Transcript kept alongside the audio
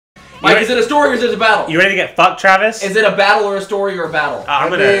Mike, is it a story or is it a battle? You ready to get fucked, Travis? Is it a battle or a story or a battle?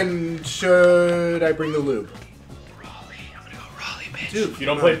 Should I bring the lube? Raleigh. I'm gonna go Raleigh, bitch. Dude, you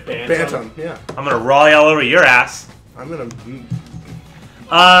don't play Bantam? Yeah. I'm gonna Raleigh all over your ass. I'm gonna...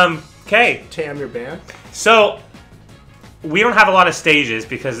 Okay. Tam your band? So, we don't have a lot of stages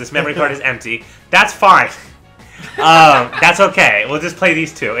because this memory card is empty. That's fine. That's okay. We'll just play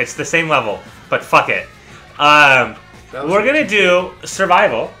these two. It's the same level, but fuck it. We're gonna do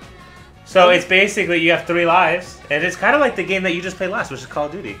survival. So it's basically you have 3 lives, and it's kind of like the game that you just played last, which is Call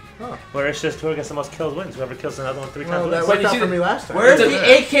of Duty, where it's just whoever gets the most kills wins. Whoever kills another one 3 times wins. That worked out for me last time. Where's the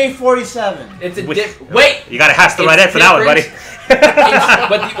AK-47? It's a wait! You gotta hash the right end for that one, buddy.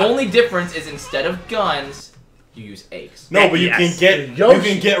 But the only difference is instead of guns, you use eggs. No, but you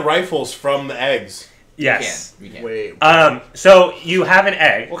can get rifles from the eggs. Yes. You can. Wait. So you have an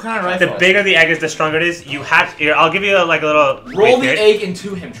egg. What kind of rifle? The bigger the egg is, the stronger it is. You have. Here, I'll give you like a little. Roll the egg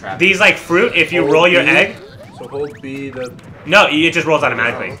into him, Travis. These like fruit. If you roll your egg. So hold B the. No, it just rolls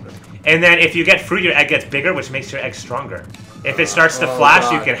automatically. And then if you get fruit, your egg gets bigger, which makes your egg stronger. If it starts to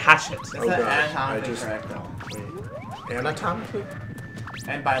flash, you can hatch it. That's anatomically correct, though. Wait. Anatomically?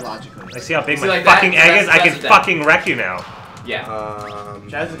 And biologically. I see how big my like fucking that? egg is. I can fucking wreck you now. Yeah.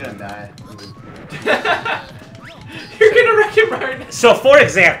 Chaz is gonna die. You're gonna wreck him right now. So, for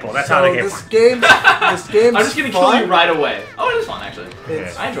example, that's how the game works. This game's I'm just gonna kill you right away. Oh, it is fun, actually.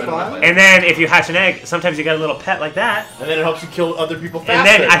 I enjoyed it. And then if you hatch an egg, sometimes you get a little pet like that. And then it helps you kill other people faster. And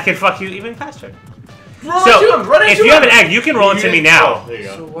then I can fuck you even faster. Run into him! Run into him! If you have an egg, you can roll into me now. Oh, there you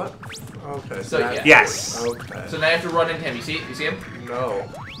go. So what? Okay. So yeah. Yes. Okay. So now you have to run into him. You see him? No.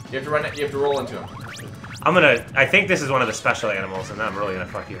 You have to run. You have to roll into him. I think this is one of the special animals, and I'm really gonna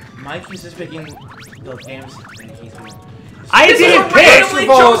fuck you. Mike is just picking those games, and he's gonna... I didn't pick! Randomly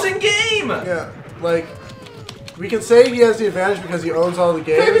chosen game! Yeah, like, we can say he has the advantage because he owns all the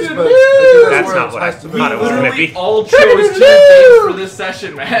games, but that's not what I thought it was gonna be. We all chose 2 games for this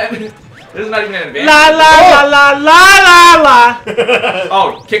session, man. This is not even an advantage. La la la la la la!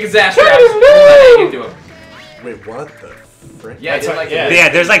 Oh, kick his ass, Travis. Roll that egg into him. Wait, what the frick? Yeah, it's like yeah,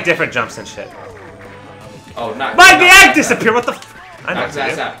 there's like different jumps and shit. Oh, not. Mike, the egg disappeared. What the? Knock his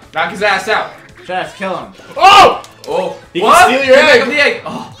ass out. Knock his ass out. Chaz, kill him. Oh! Oh! He what? can steal your egg. The egg.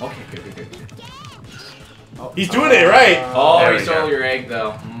 Oh, okay, good. Oh, he's doing it right. Oh, he stole your egg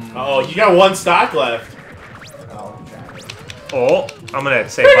though. Oh, you got 1 stock left. Oh, I'm gonna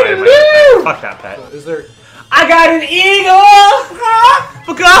say bye. Fuck that pet. Is there? I got an eagle.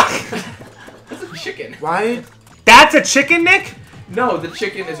 That's a chicken. Why? That's a chicken, Nick? No, the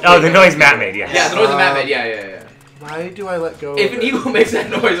chicken is. Oh, the noise Matt made. Yes. Yeah, the noise that Matt made. Yeah. Why do I let go? If an eagle makes that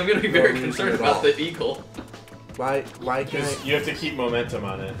noise, I'm gonna be very concerned about the eagle. Why can I? You have to keep momentum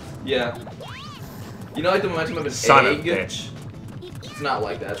on it. Yeah. You know, like the momentum of an Son egg. of a bitch. It's not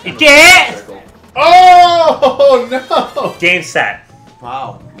like that. You get. Oh no! Game set.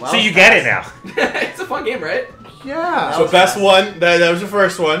 Wow. So you get it now. It's a fun game, right? Yeah. So best one. That was your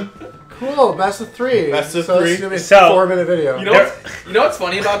first one. Cool. Best of 3. Best of so 3. It's gonna be a So 4-minute video. You know what's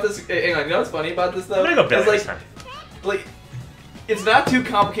funny about this? Hang on. You know what's funny about this though? I'm gonna go Billy It's this time. like, it's not too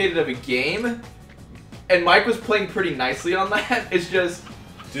complicated of a game, and Mike was playing pretty nicely on that. It's just.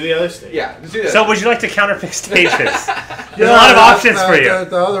 Do the other stage. Yeah, just do that. So would you like to counterpick stages? There's a lot of options for you.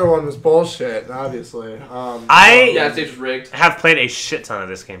 The other one was bullshit, obviously. Yeah, stage was rigged. Have played a shit ton of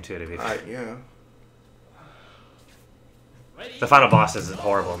this game too, to be fair. Yeah. The final boss is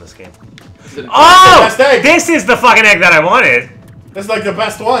horrible in this game. Oh! Oh! This is the fucking egg that I wanted. That's like the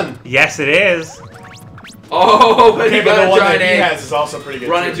best one. Yes, it is. Oh, but Okay, you but the gotta one try that an he egg. has is also pretty good.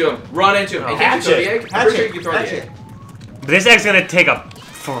 Run into him. Run into him. Oh. Hey, can't you throw the egg? I'm pretty sure you can throw Hatch the it. egg. But this egg's gonna take a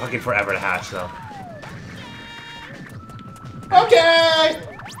fucking forever to hatch, though. Okay.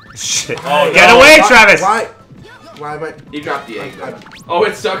 Shit. Oh, Get no. away, Travis! Why am I? He dropped the egg. Oh,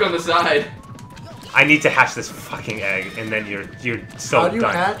 it's stuck on the side. I need to hatch this fucking egg, and then you're so How do you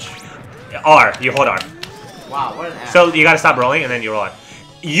done. hatch? R. You hold R. Wow, what an ass. So you gotta stop rolling, and then you roll R.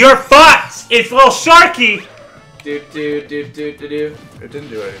 You're fucked! It's a little sharky! Do. It didn't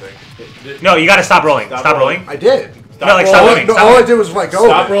do anything. No, you gotta stop rolling. Stop rolling. I did. No, like stop moving. No, Stop all I moving. did was let go.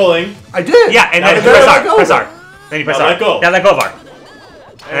 Stop of it. rolling. I did. Yeah, and then And press I R. let go Press of R. it. Then you press Now R. let go. Now let go of R.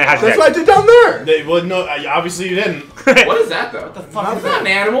 And then hatch That's the what I egg. did down there. Well, no, obviously you didn't. What is that though? What the fuck is Is that an that?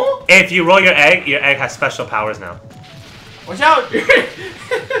 animal? If you roll your egg has special powers now. Watch out!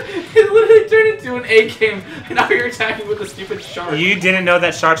 It literally turned into an egg game, and now you're attacking with a stupid shark. You didn't know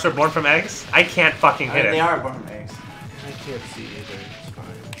that sharks were born from eggs? I can't fucking hit They it. are born from eggs. I can't see either. It's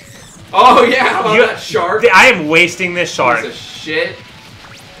fine. Oh yeah, how about that shark? I am wasting this shark. Piece of shit.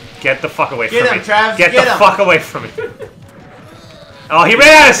 Get the fuck away Get from him, me. Travis, Get get the him. fuck away from me. Oh, he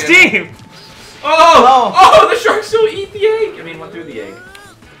ran out of steam! Oh! Oh, the shark still eat the egg! I mean, went through the egg.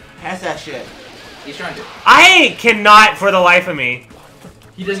 Pass that shit. He's trying to. I cannot, for the life of me.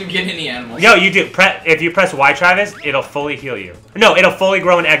 He doesn't get any animals. Yo, you do. If you press Y, Travis, it'll fully heal you. No, it'll fully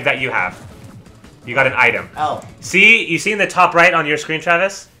grow an egg that you have. You got an item. Oh. See? You see in the top right on your screen,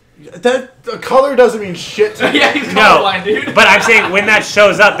 Travis? That the color doesn't mean shit to me. Yeah, he's No, colorblind, dude. but I'm saying when that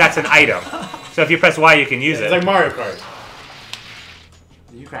shows up, that's an item. So if you press Y, you can use It's it. like Mario Kart.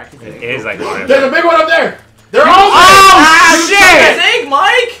 Did you crack his It egg? is like Mario. There's a big one up there. They're all big. Oh, His shit! egg,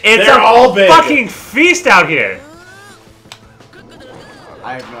 Mike! It's They're a all big. fucking feast out here.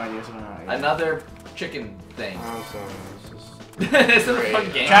 I have no idea what's going on. Another chicken thing. Oh, so This is a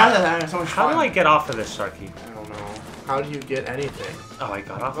fun game. Travis is having so much How fun. do I get off of this, Sharky? I don't know. How do you get anything? Oh, I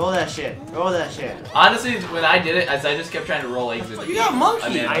got off. Roll that shit. Roll that shit. Honestly, when I did it, as I just kept trying to roll eggs. You got a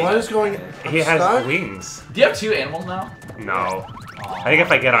monkey. I mean, What is going? He has stuck? wings. Do you have 2 animals now? No. I think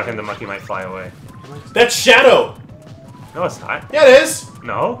if I get on him, the monkey might fly away. That's Shadow. No, it's not. Yeah, it is.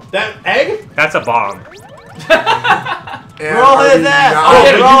 No, That egg. that's a bomb. And Roll are his we ass. not- Oh,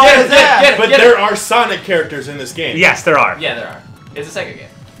 Get it, roll get it, his get it, ass. get it, But get it. there are Sonic characters in this game. Yes, there are. Yeah, there are. It's a second game.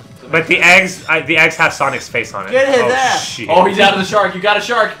 So But the eggs have Sonic's face on it. Get his oh, ass. Shit. Oh, he's out of the shark. You got a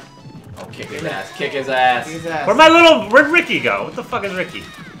shark. Oh, kick his ass. Kick his ass. His ass. Where'd Ricky go? What the fuck is Ricky?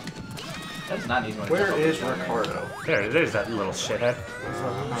 That's not an easy one. to Where jump is over. Ricardo? There's that little shithead.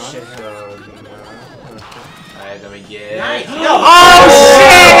 Shit. Alright, let me get. Nice. Oh,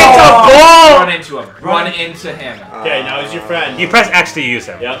 shit! It's a ball! Run into him. Run into him. Okay, now he's your friend. You press X to use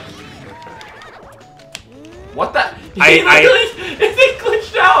him. Yep. What the? It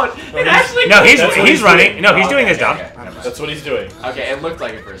glitched out. It actually. No, glitched That's what he's he's running. doing. No, he's Oh, doing okay, his job. okay, never mind. That's what he's doing. Okay, it looked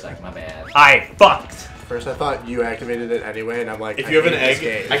like it for a second. My bad. I fucked. First, I thought you activated it anyway, and I'm like, If I you have an hate this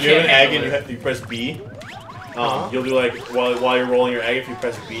egg, game. if you have an can't egg and handle you press B, Uh-huh. you'll do like while you're rolling your egg. If you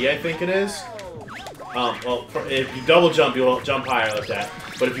press B, I think it is. Well, if you double jump, you'll jump higher like that.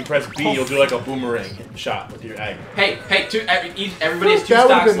 But if you press B, you'll do like a boomerang shot with your egg. Hey, everybody has 2 That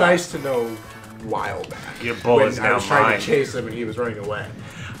would have stocks been left. nice to know a while back. Your bull when is I now was trying mine. to chase him and he was running away.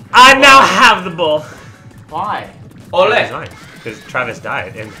 I now have the bull. Why? Ole. Because Travis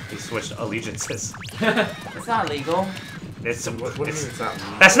died and he switched allegiances. It's not legal. It's, What do you mean it's not me?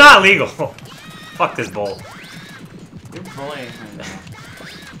 that's not legal. Fuck this bull. You're bullying him now.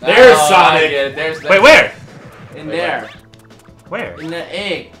 There's Oh, Sonic. I get it. There's Wait, where? In there. Where? In the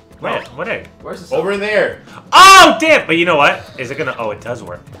egg. Where? What egg? Where's the Over there. Oh, damn! But you know what? Is it gonna... Oh, it does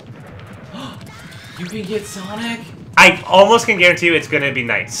work. You can get Sonic? I almost can guarantee you it's gonna be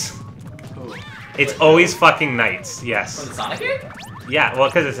nights. Ooh. It's always fucking nights. From Yes. the Sonic egg? Yeah, well,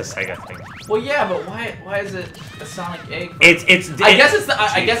 because it's a Sega thing. Well, yeah, but why is it a Sonic egg? It's... I guess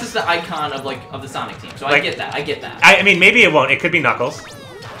it's the icon of the Sonic team. So I Like- get that. I get that. I mean, maybe it won't. It could be Knuckles.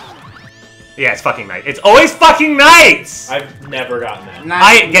 Yeah, it's fucking night. It's always fucking nights! I've never gotten that.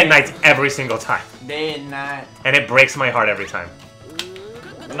 I get nights every single time. Day and night. And it breaks my heart every time.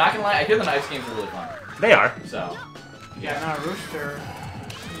 I'm not gonna lie. I hear the Knights games are really fun. They are. So. Yeah, not a rooster.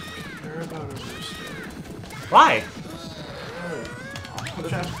 Care about a rooster. Why?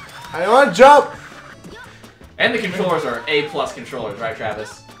 I want to jump! And the controllers are A+ controllers, right,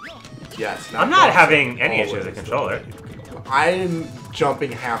 Travis? Yes. I'm not once, having any always. issues with the controller. I'm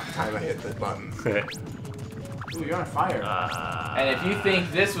jumping half the time I hit the button. Ooh, you're on fire. And if you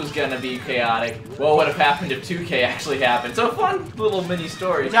think this was gonna be chaotic, what would have happened if 2K actually happened? So a fun little mini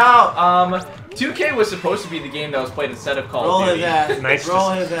story. Watch out! 2K was supposed to be the game that was played instead of Call Roll of his Duty. ass. Nice Roll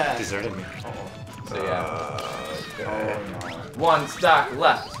just his ass. deserted me. So yeah. Okay. Oh, no. 1 stock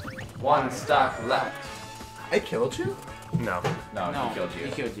left. 1 stock left. I killed you? No. No, No, he killed you.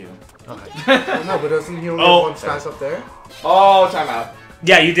 He killed you. Okay. Oh, no, but doesn't he only Oh. have 1 stack up there? Oh, timeout.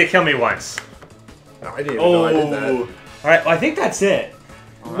 Yeah, you did kill me once. No, I didn't even know I did that. Oh. Alright, well, I think that's it.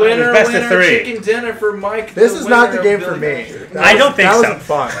 Winner, Best of winner, 3. chicken dinner for Mike. This is not winner the of game for Billy me. Mays. I don't think that so. wasn't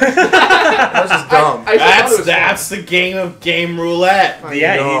fun. That was just dumb. I thought it was That's the game of game roulette. I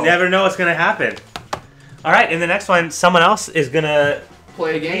Yeah, know. you never know what's gonna happen. Alright, in the next one, someone else is gonna... fun.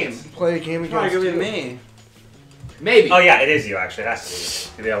 Play a game. Play a game Probably against gonna be you. me. Maybe. Oh yeah, it is you actually. That's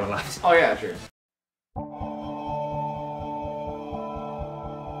the other one left. Oh yeah, sure.